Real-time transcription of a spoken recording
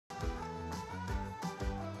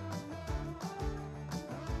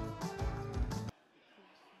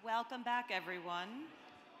Welcome back, everyone.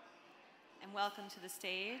 And welcome to the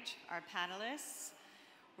stage, our panelists.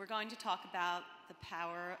 We're going to talk about the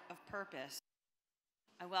power of purpose.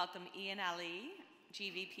 I welcome Ian Ali,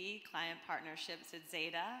 GVP, Client Partnerships at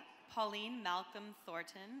Zeta, Pauline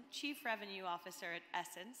Malcolm-Thornton, Chief Revenue Officer at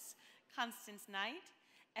Essence, Constance Knight,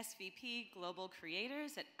 SVP Global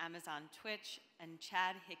Creators at Amazon Twitch, and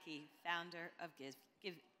Chad Hickey, founder of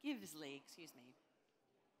Givsly.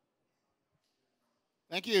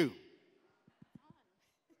 Thank you.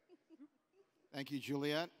 Thank you,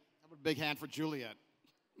 Juliet. Have a big hand for Juliet.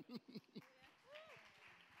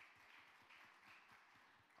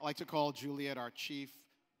 I like to call Juliet our Chief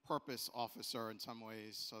Purpose Officer in some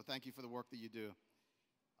ways, so thank you for the work that you do.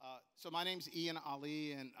 So my name's Ian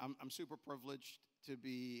Ali, and I'm super privileged to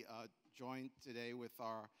be joined today with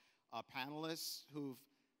our panelists who've,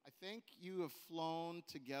 I think you have flown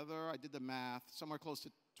together, I did the math, somewhere close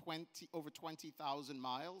to over 20,000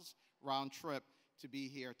 miles round trip to be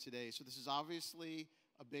here today. So this is obviously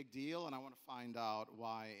a big deal, and I want to find out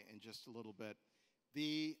why in just a little bit.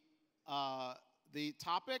 The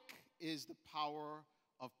topic is the power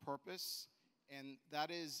of purpose, and that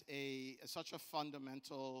is such a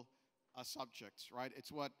fundamental subject, right?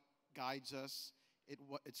 It's what guides us.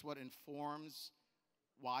 It's what informs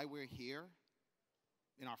why we're here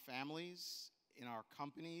in our families, in our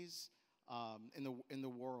companies, in the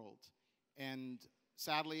world. And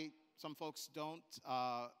sadly, some folks don't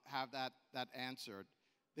have that answered.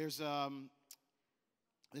 There's an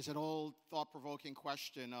old thought-provoking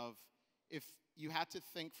question of, if you had to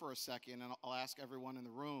think for a second, and I'll ask everyone in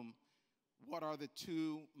the room, what are the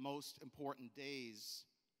 2 most important days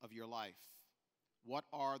of your life? What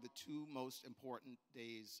are the 2 most important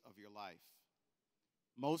days of your life?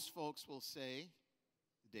 Most folks will say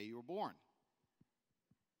the day you were born.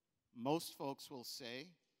 Most folks will say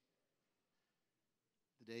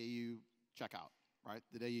the day you check out, right?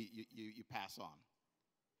 The day you pass on.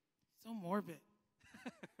 So morbid.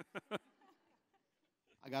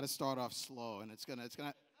 I got to start off slow, and it's gonna,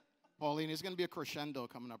 Pauline, it's gonna be a crescendo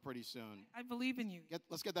coming up pretty soon. I believe in you.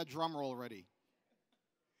 Let's get that drum roll ready.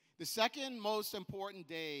 The second most important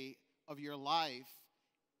day of your life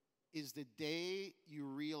is the day you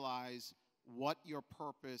realize what your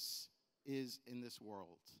purpose is in this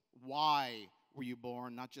world. Why were you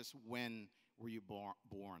born, not just when were you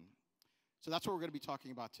born. So that's what we're going to be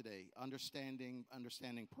talking about today, understanding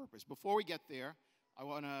purpose. Before we get there, I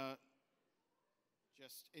want to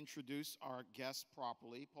just introduce our guests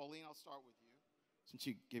properly. Pauline, I'll start with you, since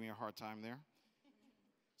you gave me a hard time there.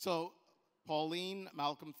 So, Pauline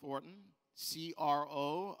Malcolm-Thornton,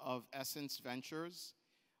 CRO of Essence Ventures.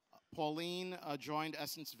 Pauline joined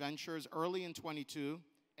Essence Ventures early in 22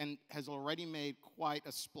 and has already made quite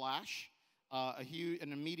a splash,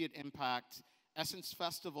 an immediate impact. Essence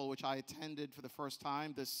Festival, which I attended for the first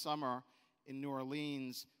time this summer in New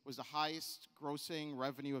Orleans, was the highest grossing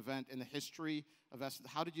revenue event in the history of Essence.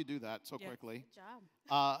 How did you do that so quickly? Good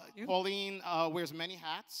job. Pauline wears many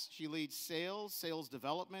hats. She leads sales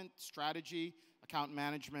development, strategy, account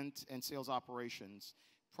management, and sales operations.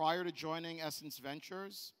 Prior to joining Essence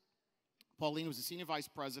Ventures, Pauline was the Senior Vice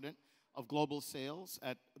President of Global Sales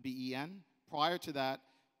at BEN. Prior to that,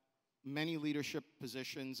 many leadership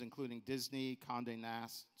positions, including Disney, Condé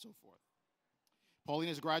Nast, and so forth. Pauline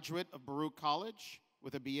is a graduate of Baruch College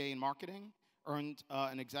with a BA in marketing, earned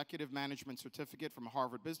an executive management certificate from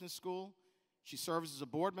Harvard Business School. She serves as a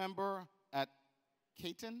board member at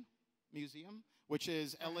Caton Museum, which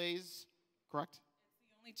is LA's, correct?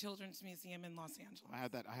 It's the only children's museum in Los Angeles.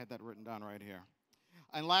 I had that written down right here.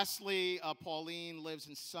 And lastly, Pauline lives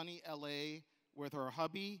in sunny LA with her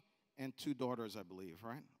hubby and 2 daughters, I believe,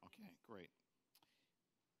 right? Okay, great.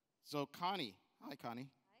 So Connie, hi Connie.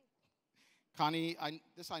 Hi. Connie,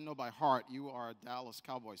 this I know by heart. You are a Dallas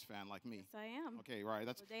Cowboys fan like me. Yes, I am. Okay, right.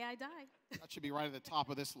 The day I die. That should be right at the top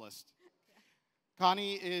of this list.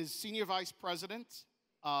 Connie is Senior Vice President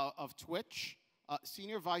of Twitch,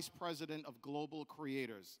 Senior Vice President of Global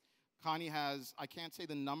Creators. Connie has, I can't say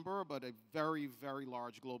the number, but a very, very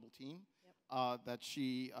large global team that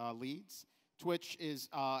she leads. Twitch is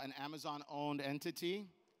an Amazon-owned entity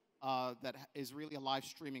that is really a live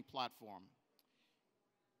streaming platform.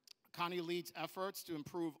 Connie leads efforts to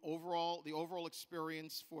improve the overall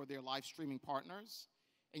experience for their live streaming partners.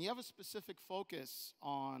 And you have a specific focus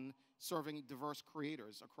on serving diverse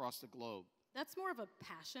creators across the globe. That's more of a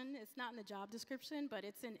passion. It's not in the job description, but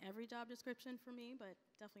it's in every job description for me, but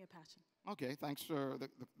definitely a passion. Okay, thanks for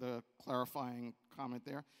the clarifying comment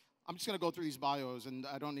there. I'm just going to go through these bios, and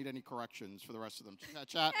I don't need any corrections for the rest of them.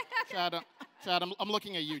 Chad, I'm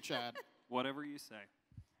looking at you, Chad. Whatever you say.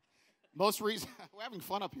 We're having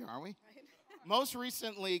fun up here, aren't we? Right. Most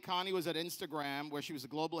recently, Connie was at Instagram, where she was the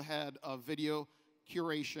global head of video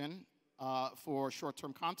curation for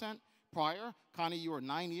short-term content. Prior, Connie, you were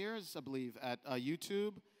 9 years, I believe, at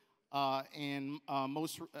YouTube, and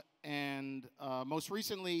most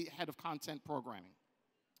recently, head of content programming.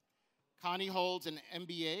 Connie holds an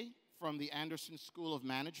MBA from the Anderson School of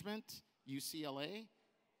Management, UCLA,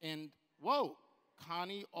 and whoa,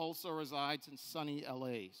 Connie also resides in sunny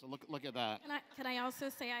LA. So look at that. Can I also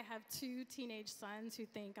say I have 2 teenage sons who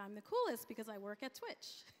think I'm the coolest because I work at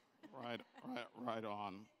Twitch. Right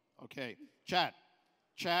on. Okay, Chad.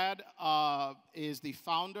 Chad is the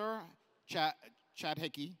founder. Chad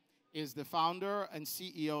Hickey is the founder and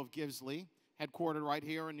CEO of Givsly, headquartered right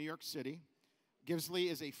here in New York City. Givsly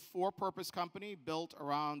is a for-purpose company built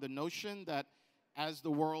around the notion that as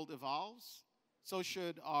the world evolves, so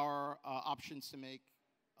should our options to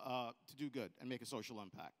do good and make a social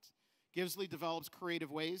impact. Givsly develops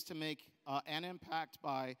creative ways to make an impact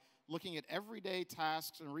by looking at everyday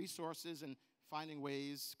tasks and resources and finding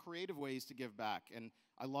creative ways to give back. And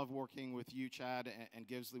I love working with you, Chad, and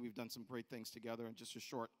Givsly. We've done some great things together in just a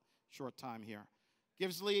short time here.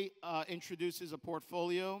 Givsly introduces a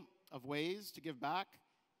portfolio of ways to give back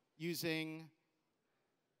using,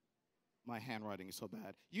 my handwriting is so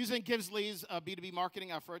bad, using Givsly's B2B marketing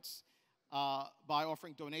efforts by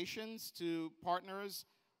offering donations to partners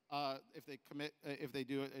if they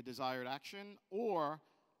do a desired action, or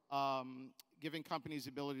giving companies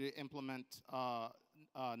the ability to implement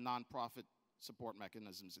nonprofit support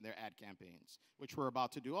mechanisms in their ad campaigns, which we're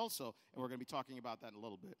about to do also, and we're going to be talking about that in a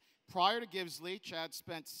little bit. Prior to Givsly, Chad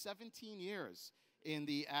spent 17 years in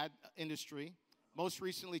the ad industry. Most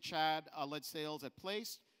recently, Chad led sales at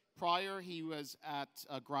Place. Prior, he was at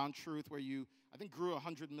Ground Truth, where you, I think, grew a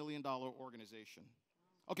 $100 million organization.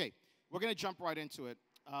 Okay, we're going to jump right into it.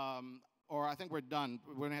 Or I think we're done.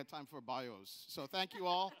 We're going to have time for bios. So thank you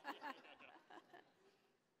all.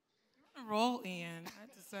 You're on a roll, Ian, I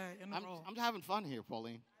have to say. I'm having fun here,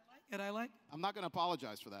 Pauline. I like it. I'm not going to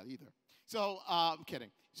apologize for that either. So I'm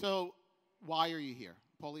kidding. So why are you here?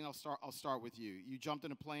 Pauline, I'll start with you. You jumped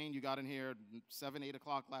in a plane. You got in here at 7, 8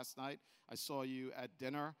 o'clock last night. I saw you at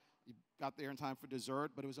dinner. You got there in time for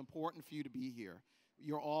dessert, but it was important for you to be here.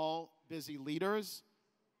 You're all busy leaders.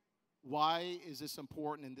 Why is this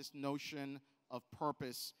important, and this notion of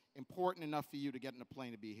purpose important enough for you to get in a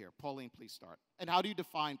plane to be here? Pauline, please start. And how do you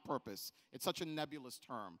define purpose? It's such a nebulous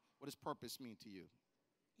term. What does purpose mean to you?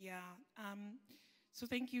 Yeah. So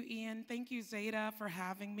thank you, Ian. Thank you, Zeta, for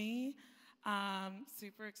having me.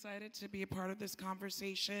 Super excited to be a part of this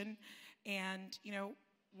conversation. And,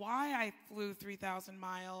 why I flew 3,000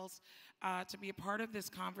 miles to be a part of this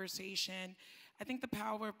conversation, I think the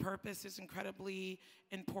power of purpose is incredibly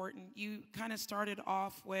important. You kind of started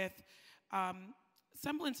off with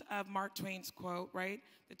semblance of Mark Twain's quote, right?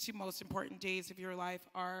 The 2 most important days of your life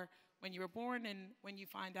are when you were born and when you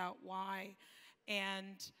find out why.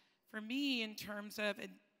 And for me, in terms of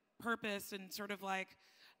purpose and sort of like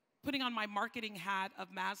putting on my marketing hat of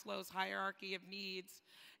Maslow's hierarchy of needs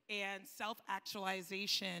and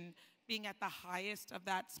self-actualization being at the highest of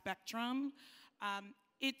that spectrum,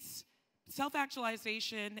 it's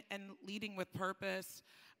self-actualization and leading with purpose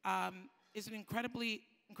is incredibly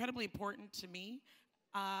important to me.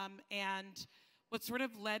 And what sort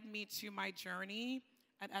of led me to my journey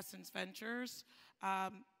at Essence Ventures,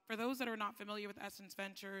 for those that are not familiar with Essence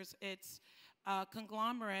Ventures, it's a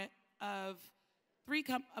conglomerate of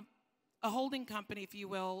a holding company, if you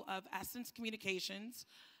will, of Essence Communications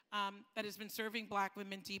that has been serving Black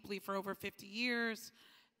women deeply for over 50 years.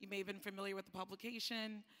 You may have been familiar with the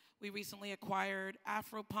publication. We recently acquired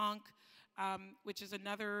Afropunk, which is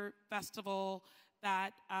another festival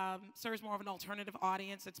that serves more of an alternative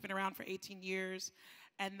audience. It's been around for 18 years.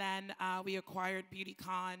 And then we acquired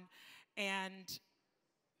BeautyCon. And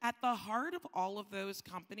at the heart of all of those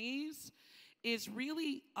companies is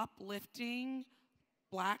really uplifting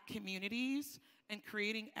Black communities and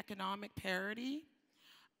creating economic parity.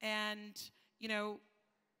 And,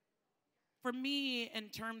 for me, in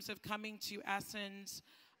terms of coming to Essence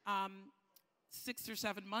 6 or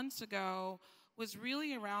 7 months ago, was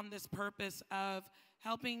really around this purpose of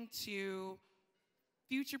helping to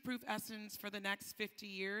future-proof Essence for the next 50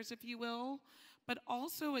 years, if you will, but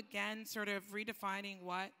also, again, sort of redefining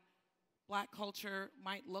what Black culture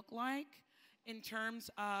might look like in terms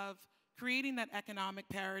of creating that economic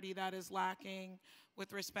parity that is lacking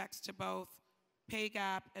with respects to both pay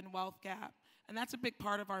gap and wealth gap. And that's a big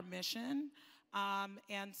part of our mission.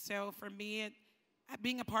 And so for me,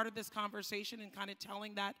 being a part of this conversation and kind of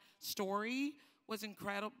telling that story was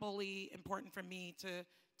incredibly important for me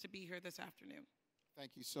to be here this afternoon.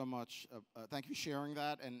 Thank you so much. Thank you for sharing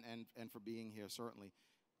that and for being here, certainly.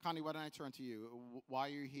 Connie, why don't I turn to you? Why are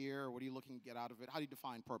you here? What are you looking to get out of it? How do you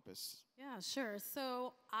define purpose? Yeah, sure.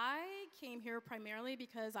 So I came here primarily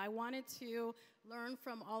because I wanted to learn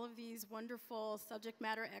from all of these wonderful subject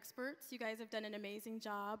matter experts. You guys have done an amazing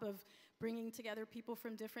job of bringing together people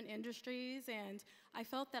from different industries, and I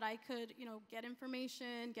felt that I could, get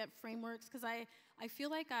information, get frameworks, because I feel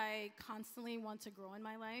like I constantly want to grow in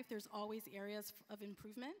my life. There's always areas of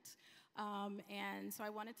improvement. And so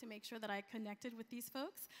I wanted to make sure that I connected with these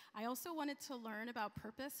folks. I also wanted to learn about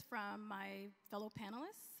purpose from my fellow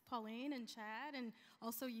panelists, Pauline and Chad, and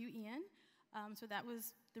also you, Ian. So that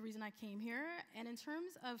was the reason I came here. And in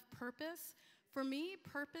terms of purpose, for me,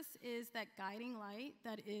 purpose is that guiding light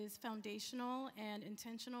that is foundational and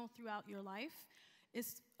intentional throughout your life.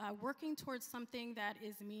 It's working towards something that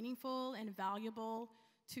is meaningful and valuable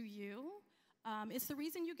to you. It's the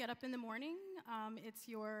reason you get up in the morning. It's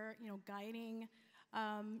your, guiding,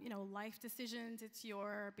 life decisions. It's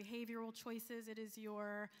your behavioral choices. It is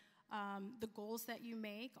your, the goals that you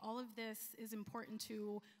make. All of this is important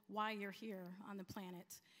to why you're here on the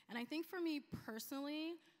planet. And I think for me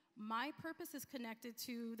personally, my purpose is connected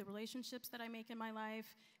to the relationships that I make in my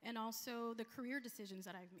life and also the career decisions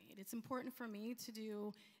that I've made. It's important for me to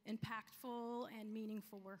do impactful and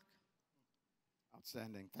meaningful work.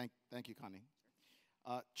 Outstanding. Thank you, Connie.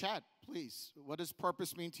 Chad, please, what does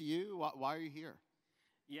purpose mean to you? Why are you here?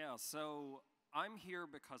 Yeah, so I'm here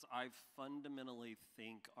because I fundamentally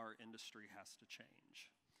think our industry has to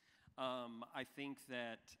change. I think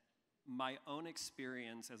that my own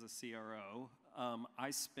experience as a CRO,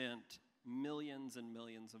 I spent millions and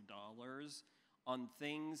millions of dollars on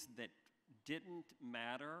things that didn't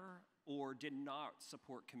matter or did not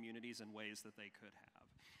support communities in ways that they could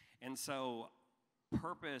have. And so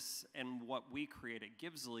purpose and what we create at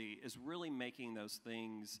Givsly is really making those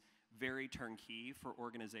things very turnkey for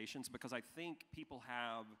organizations, because I think people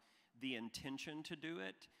have the intention to do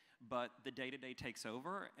it, but the day-to-day takes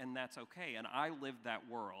over, and that's okay. And I lived that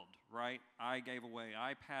world, right? I gave away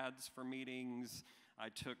iPads for meetings. I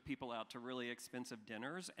took people out to really expensive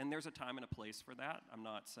dinners, and there's a time and a place for that. I'm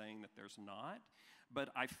not saying that there's not, but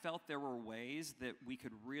I felt there were ways that we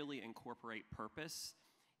could really incorporate purpose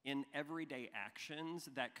in everyday actions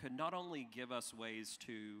that could not only give us ways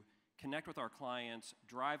to connect with our clients,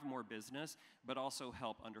 drive more business, but also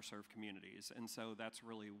help underserved communities. And so that's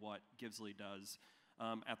really what Givsly does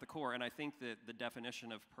at the core. And I think that the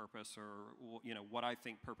definition of purpose, or what I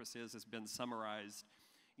think purpose is, has been summarized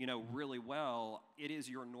really well. It is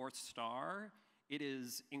your North Star. It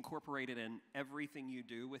is incorporated in everything you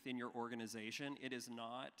do within your organization. It is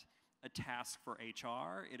not a task for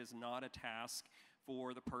HR. It is not a task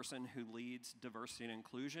for the person who leads diversity and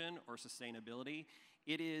inclusion or sustainability.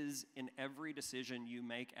 It is in every decision you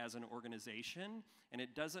make as an organization, and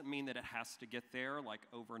it doesn't mean that it has to get there like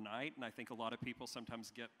overnight, and I think a lot of people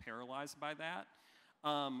sometimes get paralyzed by that.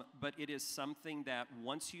 But it is something that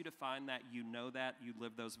once you define that, you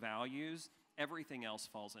live those values, everything else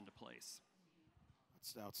falls into place.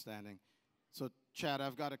 That's outstanding. So, Chad,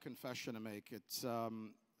 I've got a confession to make. It's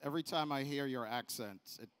every time I hear your accent,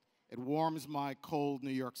 it warms my cold New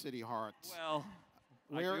York City heart. Well,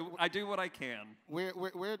 I do what I can. Where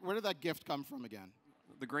did that gift come from again?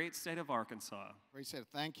 The great state of Arkansas. Great state.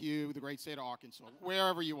 Thank you, the great state of Arkansas.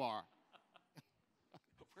 Wherever you are.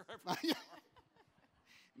 Wherever you are.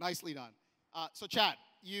 Nicely done. So, Chad,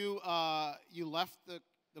 you left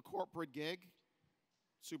the corporate gig,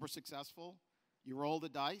 super successful. You rolled the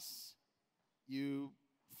dice. You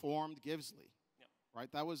formed Givsly. Yep.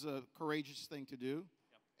 Right? That was a courageous thing to do.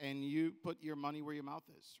 Yep. And you put your money where your mouth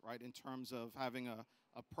is, right, in terms of having a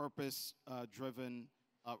purpose-driven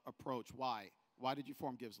approach. Why? Why did you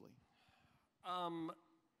form Givsly?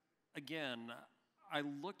 Again, I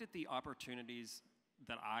looked at the opportunities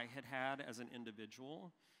that I had as an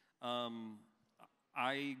individual.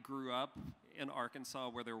 I grew up in Arkansas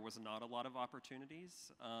where there was not a lot of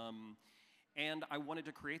opportunities, and I wanted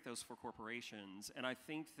to create those for corporations. And I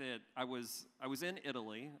think that I was in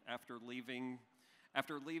Italy after leaving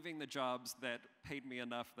the jobs that paid me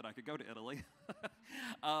enough that I could go to Italy.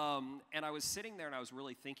 And I was sitting there and I was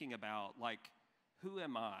really thinking about, like, who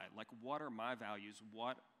am I? Like, what are my values?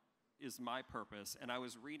 What is my purpose? And I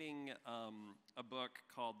was reading a book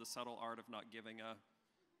called The Subtle Art of Not Giving a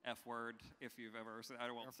F Word, if you've ever said, I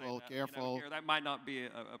won't say that. Careful. Here, that might not be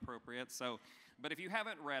appropriate. So, but if you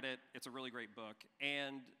haven't read it, it's a really great book.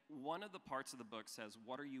 And one of the parts of the book says,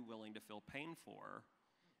 what are you willing to feel pain for?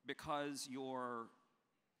 Because your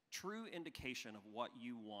true indication of what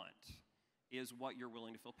you want is what you're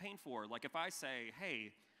willing to feel pain for. Like if I say, hey,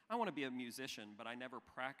 I want to be a musician, but I never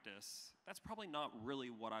practice. That's probably not really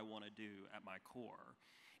what I want to do at my core.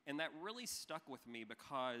 And that really stuck with me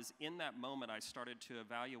because in that moment I started to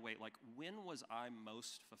evaluate, like, when was I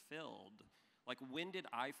most fulfilled? Like, when did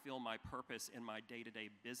I feel my purpose in my day-to-day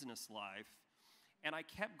business life? And I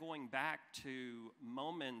kept going back to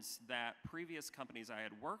moments that previous companies I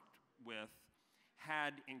had worked with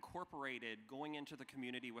had incorporated going into the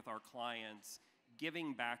community with our clients,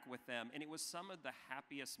 giving back with them, and it was some of the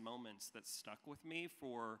happiest moments that stuck with me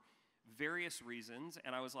for various reasons,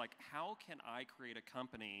 and I was like, how can I create a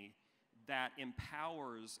company that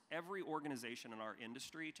empowers every organization in our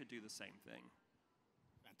industry to do the same thing?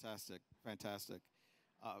 Fantastic, fantastic.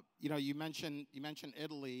 You know, you mentioned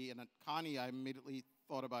Italy, and Connie, I immediately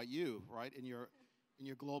thought about you, right, in your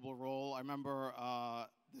global role. I remember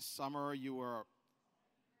this summer you were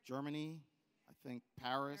Germany, I think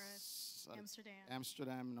Paris,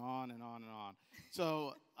 Amsterdam, and on and on and on.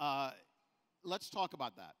 So let's talk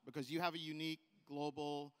about that, because you have a unique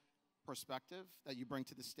global perspective that you bring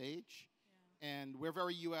to the stage, and we're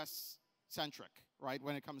very U.S.-centric, right,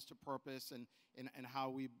 when it comes to purpose and how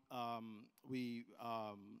we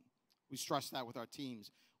stress that with our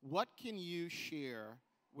teams. What can you share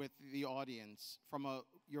with the audience from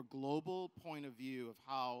your global point of view of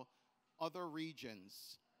how other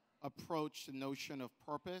regions approach the notion of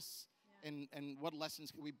purpose, and what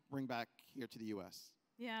lessons can we bring back here to the U.S.?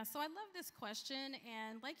 Yeah, so I love this question,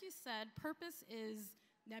 and like you said, purpose is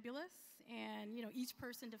nebulous, and each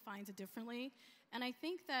person defines it differently. And I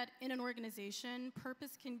think that in an organization,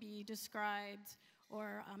 purpose can be described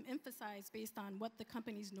or emphasized based on what the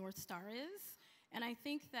company's North Star is. And I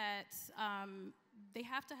think that they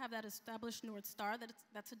have to have that established North Star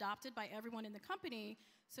that's adopted by everyone in the company,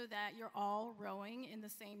 so that you're all rowing in the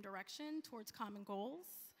same direction towards common goals.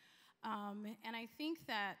 And I think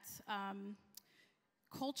that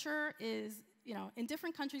culture is, in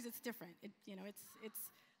different countries it's different. It's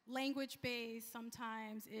language-based.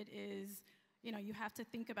 Sometimes it is, you have to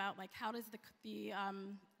think about, like, how does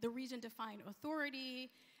the region define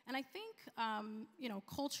authority? And I think,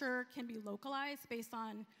 culture can be localized based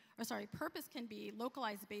on, purpose can be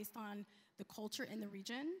localized based on the culture in the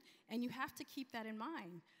region, and you have to keep that in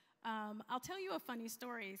mind. I'll tell you a funny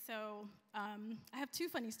story. So I have two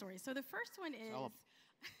funny stories. So the first one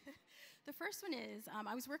is,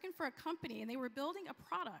 I was working for a company, and they were building a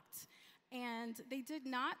product, and they did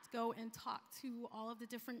not go and talk to all of the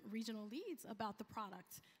different regional leads about the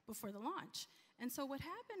product before the launch. And so what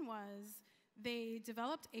happened was they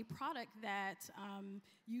developed a product that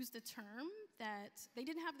used a term that they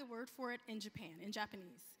didn't have the word for it in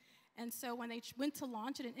Japanese. And so when they went to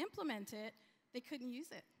launch it and implement it, they couldn't use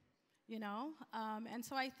it, And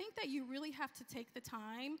so I think that you really have to take the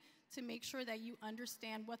time to make sure that you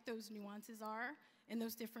understand what those nuances are in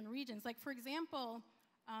those different regions. Like, for example,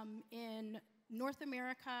 in North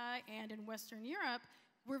America and in Western Europe,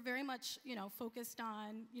 we're very much, focused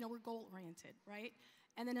on, we're goal-oriented, right?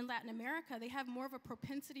 And then in Latin America, they have more of a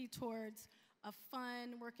propensity towards a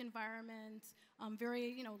fun work environment,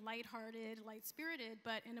 very, lighthearted, light-spirited.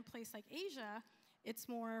 But in a place like Asia, it's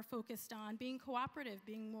more focused on being cooperative,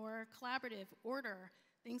 being more collaborative, order,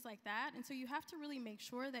 things like that. And so you have to really make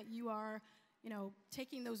sure that you are,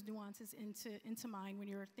 taking those nuances into mind when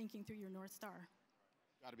you're thinking through your North Star.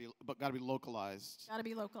 Got to be localized. Got to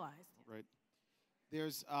be localized. Right.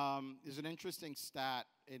 There's an interesting stat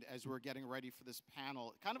as we're getting ready for this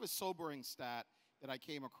panel, kind of a sobering stat that I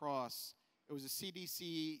came across. It was a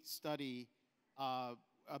CDC study, a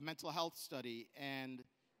mental health study, and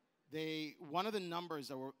one of the numbers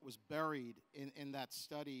that was buried in that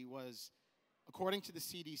study was, according to the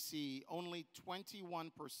CDC, only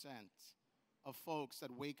 21% of folks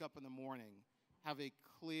that wake up in the morning have a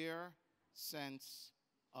clear sense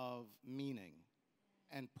of meaning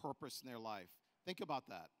and purpose in their life. Think about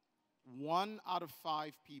that. 1 out of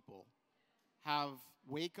 5 people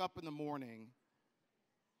wake up in the morning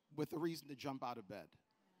with a reason to jump out of bed.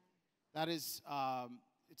 That is,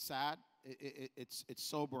 it's sad. It's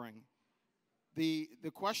sobering. The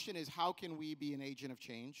question is, how can we be an agent of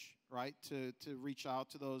change, right? To reach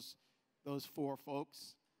out to those 4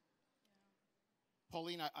 folks.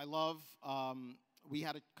 Pauline, I love. We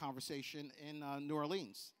had a conversation in New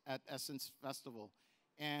Orleans at Essence Festival.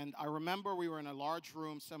 And I remember we were in a large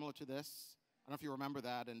room similar to this. I don't know if you remember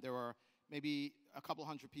that. And there were maybe a couple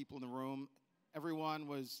hundred people in the room. Everyone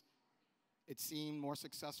was, it seemed, more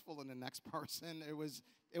successful than the next person. It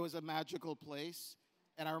was a magical place.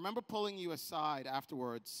 And I remember pulling you aside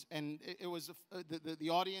afterwards. And it was the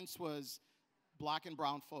audience was black and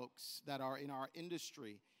brown folks that are in our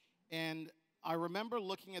industry. And I remember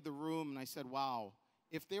looking at the room and I said, wow,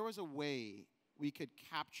 if there was a way we could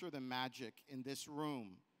capture the magic in this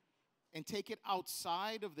room and take it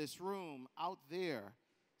outside of this room, out there,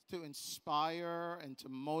 to inspire and to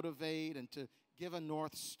motivate and to give a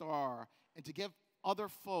North Star and to give other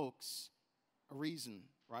folks a reason,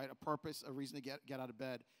 right? A purpose, a reason to get out of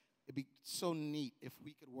bed. It'd be so neat if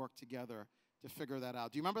we could work together to figure that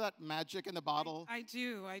out. Do you remember that magic in the bottle? I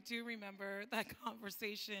do. I do remember that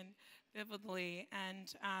conversation vividly.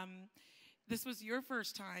 And this was your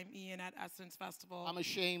first time, Ian, at Essence Festival. I'm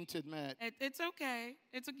ashamed to admit. It's okay.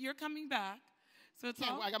 You're coming back. So it's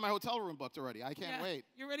all. I got my hotel room booked already. I can't wait.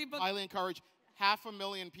 You're ready booked? Highly encouraged.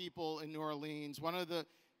 500,000 people in New Orleans. One of the,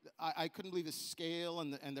 I couldn't believe the scale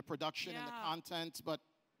and the production and the content, but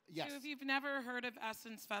yes. So if you've never heard of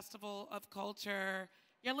Essence Festival of Culture,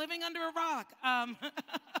 you're living under a rock.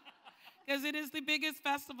 Because it is the biggest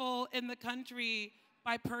festival in the country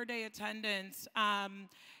by per day attendance,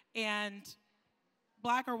 and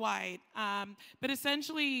black or white. But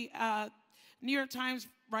essentially, New York Times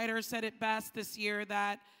writer said it best this year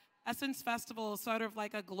that Essence Festival is sort of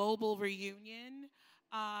like a global reunion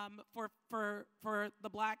for the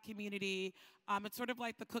black community. It's sort of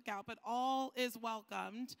like the cookout, but all is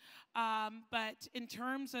welcomed. But in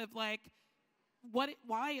terms of like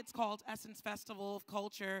why it's called Essence Festival of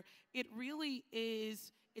Culture, it really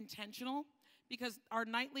is intentional because our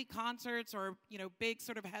nightly concerts or big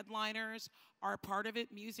sort of headliners are a part of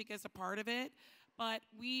it. Music is a part of it. But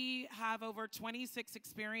we have over 26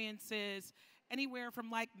 experiences, anywhere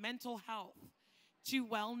from like mental health to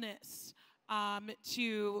wellness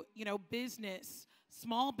to business,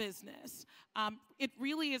 small business. It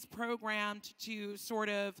really is programmed to sort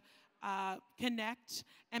of connect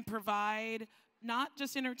and provide not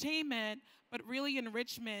just entertainment, but really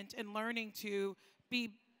enrichment and learning to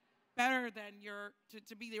be better than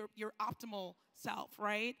to be your optimal self,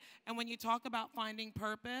 right? And when you talk about finding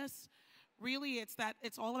purpose, really,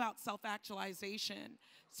 it's all about self-actualization.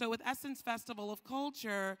 So with Essence Festival of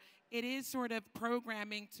Culture, it is sort of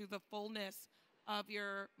programming to the fullness of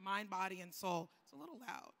your mind, body, and soul. It's a little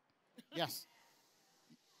loud. Yes.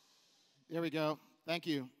 There we go. Thank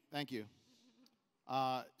you. Thank you.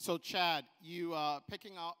 So Chad, you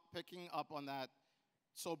picking up on that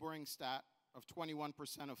sobering stat of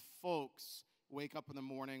 21% of folks wake up in the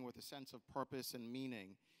morning with a sense of purpose and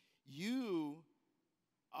meaning. You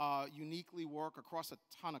uniquely work across a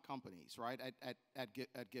ton of companies, right,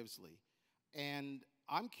 at Givsly. And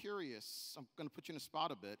I'm curious, I'm going to put you in a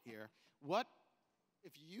spot a bit here. What,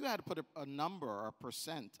 if you had to put a number or a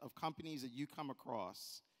percent of companies that you come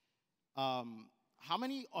across, how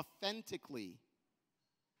many authentically,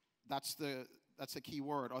 that's the key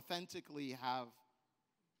word, authentically have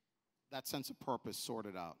that sense of purpose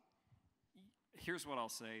sorted out? Here's what I'll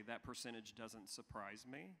say. That percentage doesn't surprise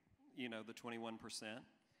me, the 21%.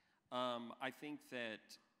 I think that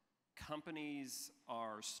companies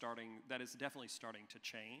are that is definitely starting to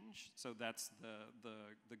change, so that's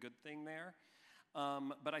the good thing there.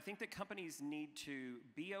 But I think that companies need to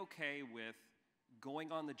be okay with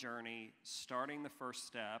going on the journey, starting the first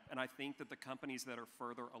step, and I think that the companies that are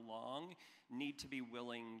further along need to be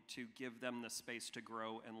willing to give them the space to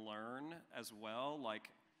grow and learn as well. Like,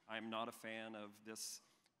 I'm not a fan of this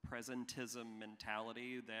presentism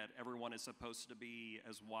mentality that everyone is supposed to be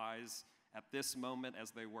as wise at this moment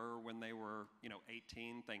as they were when they were,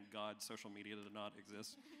 18. Thank God social media did not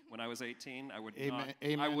exist when I was 18. I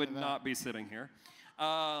would not be sitting here.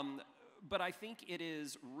 But I think it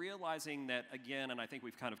is realizing that, again, and I think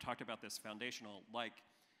we've kind of talked about this foundational, like,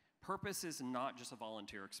 purpose is not just a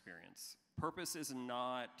volunteer experience. Purpose is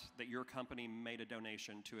not that your company made a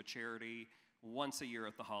donation to a charity once a year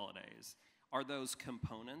at the holidays. Are those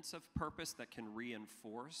components of purpose that can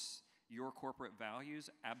reinforce your corporate values?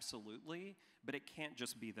 Absolutely, but it can't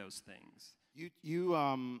just be those things. You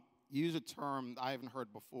use a term I haven't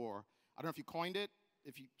heard before. I don't know if you coined it,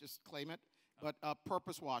 if you just claim it, but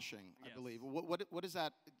purpose washing, yes. I believe. What is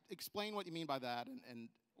that? Explain what you mean by that.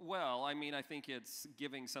 Well, I mean, I think it's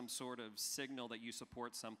giving some sort of signal that you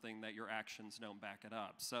support something that your actions don't back it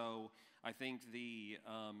up. So I think the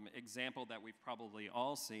example that we've probably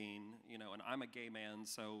all seen, and I'm a gay man,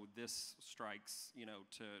 so this strikes,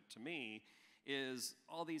 to me, is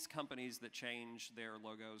all these companies that change their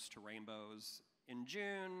logos to rainbows in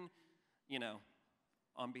June,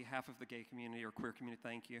 on behalf of the gay community or queer community,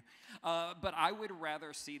 thank you. But I would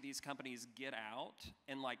rather see these companies get out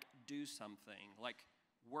and, do something,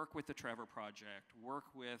 work with the Trevor Project, work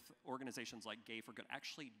with organizations like Gay for Good,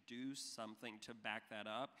 actually do something to back that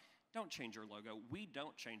up, don't change your logo. We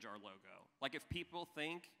don't change our logo. Like, if people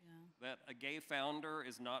think that a gay founder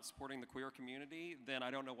is not supporting the queer community, then I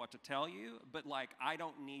don't know what to tell you. But, like, I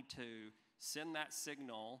don't need to send that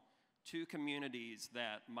signal to communities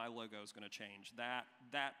that my logo is going to change.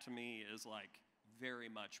 That to me is, like, very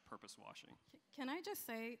much purpose washing. Can I just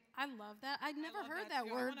say, I love that. I'd never heard that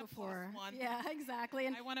word before. Yeah, exactly.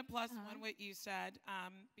 And I want to plus one what you said,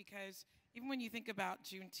 because even when you think about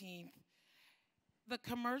Juneteenth, the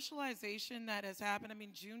commercialization that has happened, I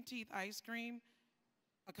mean, Juneteenth ice cream,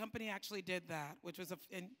 a company actually did that, which was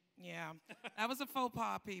that was a faux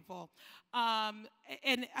pas, people.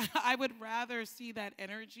 And I would rather see that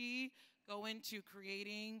energy go into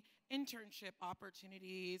creating internship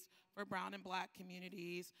opportunities for brown and black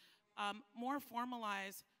communities, more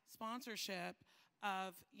formalized sponsorship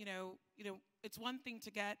of, it's one thing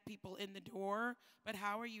to get people in the door, but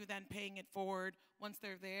how are you then paying it forward once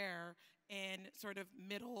they're there in sort of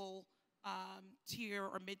middle tier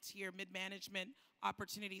or mid-tier, mid-management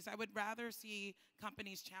opportunities? I would rather see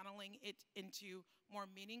companies channeling it into more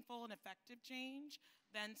meaningful and effective change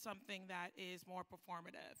than something that is more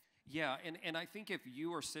performative. Yeah, and I think if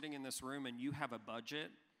you are sitting in this room and you have a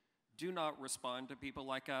budget, do not respond to people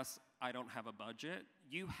like us, I don't have a budget.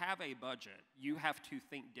 You have a budget. You have to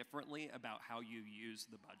think differently about how you use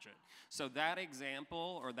the budget. So that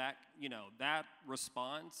example or that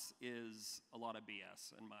response is a lot of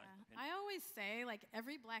BS in my opinion. I always say, like,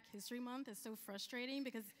 every Black History Month is so frustrating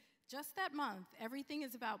because just that month, everything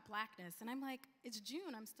is about blackness. And I'm like, it's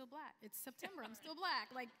June, I'm still black. It's September, I'm still black.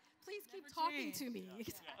 Like, please keep talking to me.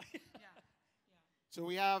 So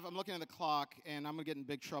I'm looking at the clock, and I'm going to get in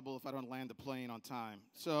big trouble if I don't land the plane on time.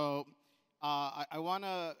 So I want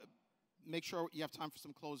to make sure you have time for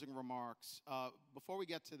some closing remarks. Before we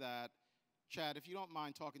get to that, Chad, if you don't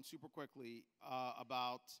mind talking super quickly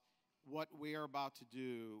about what we're about to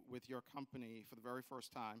do with your company for the very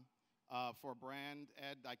first time for a brand,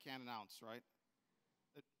 Ed, I can't announce, right?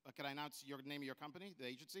 Can I announce your name of your company, the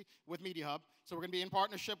agency? With Media Hub. So we're going to be in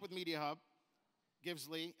partnership with Media Hub,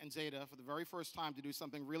 Givsly, and Zeta for the very first time to do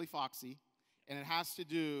something really foxy, and it has to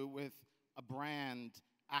do with a brand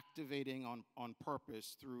activating on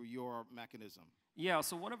purpose through your mechanism. Yeah,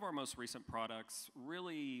 so one of our most recent products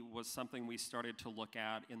really was something we started to look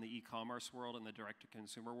at in the e-commerce world and the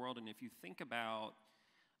direct-to-consumer world, and if you think about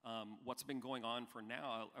what's been going on for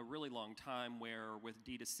now a really long time, where with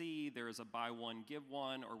D2C there is a buy one, give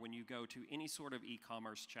one, or when you go to any sort of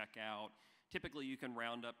e-commerce checkout, typically you can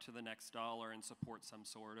round up to the next dollar and support some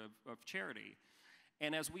sort of charity.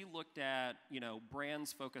 And as we looked at,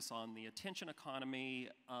 brands focus on the attention economy,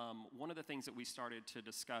 one of the things that we started to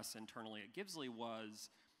discuss internally at Givsly was,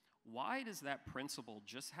 why does that principle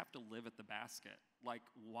just have to live at the basket? Like,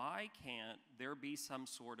 why can't there be some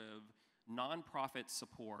sort of nonprofit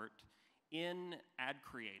support in ad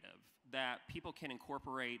creative that people can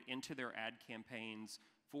incorporate into their ad campaigns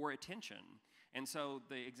for attention? And so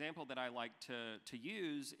the example that I like to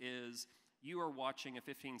use is, you are watching a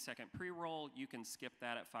 15-second pre-roll, you can skip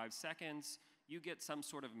that at 5 seconds, you get some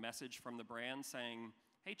sort of message from the brand saying,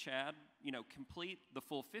 hey Chad, complete the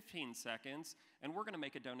full 15 seconds and we're going to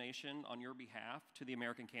make a donation on your behalf to the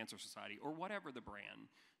American Cancer Society, or whatever the brand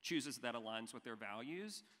chooses that aligns with their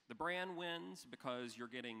values. The brand wins because you're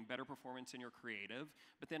getting better performance in your creative,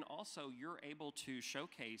 but then also you're able to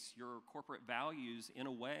showcase your corporate values in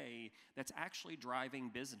a way that's actually driving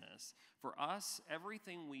business. For us,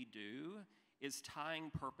 everything we do is tying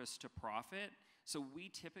purpose to profit. So we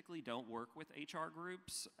typically don't work with HR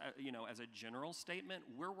groups, as a general statement.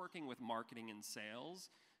 We're working with marketing and sales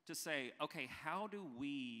to say, okay, how do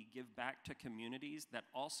we give back to communities that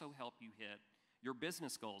also help you hit your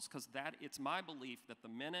business goals? Because it's my belief that the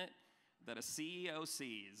minute that a CEO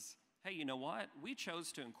sees, hey, you know what? We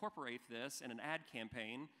chose to incorporate this in an ad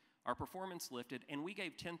campaign, our performance lifted, and we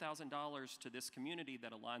gave $10,000 to this community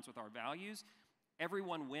that aligns with our values,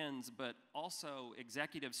 everyone wins, but also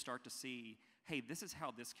executives start to see, hey, this is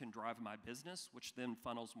how this can drive my business, which then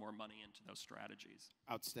funnels more money into those strategies.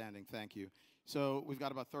 Outstanding, thank you. So we've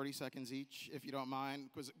got about 30 seconds each, if you don't mind,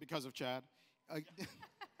 because of Chad.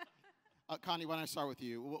 Connie, why don't I start with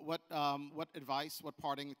you? What advice, what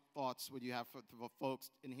parting thoughts would you have for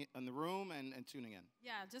folks in the room and tuning in?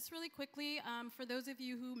 Yeah, just really quickly, for those of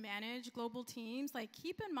you who manage global teams,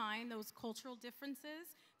 keep in mind those cultural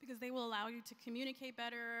differences, because they will allow you to communicate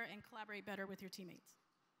better and collaborate better with your teammates.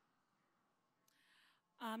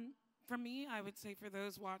 For me, I would say for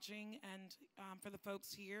those watching and for the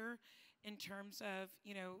folks here, in terms of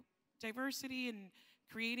diversity and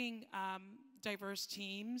creating diverse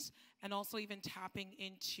teams, and also even tapping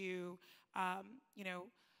into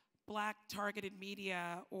Black targeted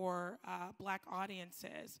media or Black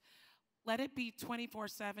audiences. Let it be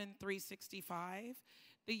 24/7, 365.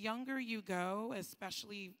 The younger you go,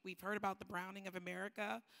 especially, we've heard about the browning of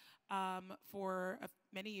America for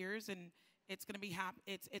many years, and it's going to be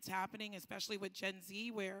it's happening, especially with Gen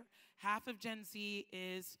Z, where half of Gen Z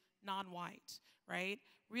is non-white, right?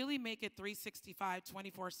 Really make it 365,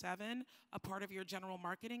 24/7, a part of your general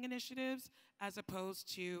marketing initiatives, as opposed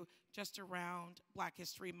to just around Black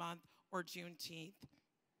History Month or Juneteenth.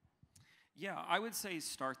 Yeah, I would say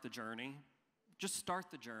start the journey. Just start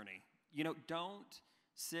the journey. You know, don't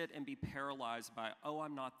sit and be paralyzed by, oh,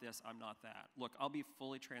 I'm not this, I'm not that. Look, I'll be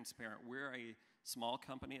fully transparent. We're a small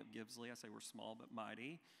company at Givsly. I say we're small but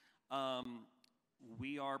mighty.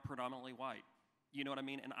 We are predominantly white. You know what I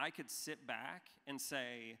mean? And I could sit back and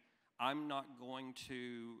say, I'm not going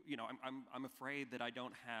to, you know, I'm afraid that I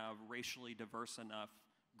don't have racially diverse enough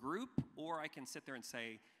group, or I can sit there and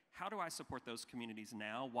say, how do I support those communities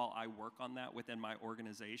now while I work on that within my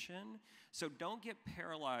organization? So don't get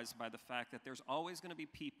paralyzed by the fact that there's always going to be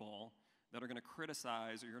people that are going to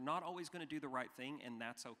criticize, or you're not always going to do the right thing, and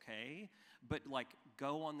that's okay. But like,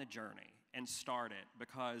 go on the journey and start it,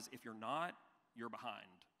 because if you're not, you're behind.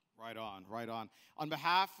 Right on, right on. On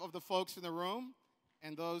behalf of the folks in the room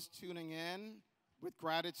and those tuning in, with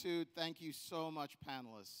gratitude, thank you so much,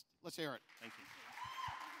 panelists. Let's hear it. Thank you.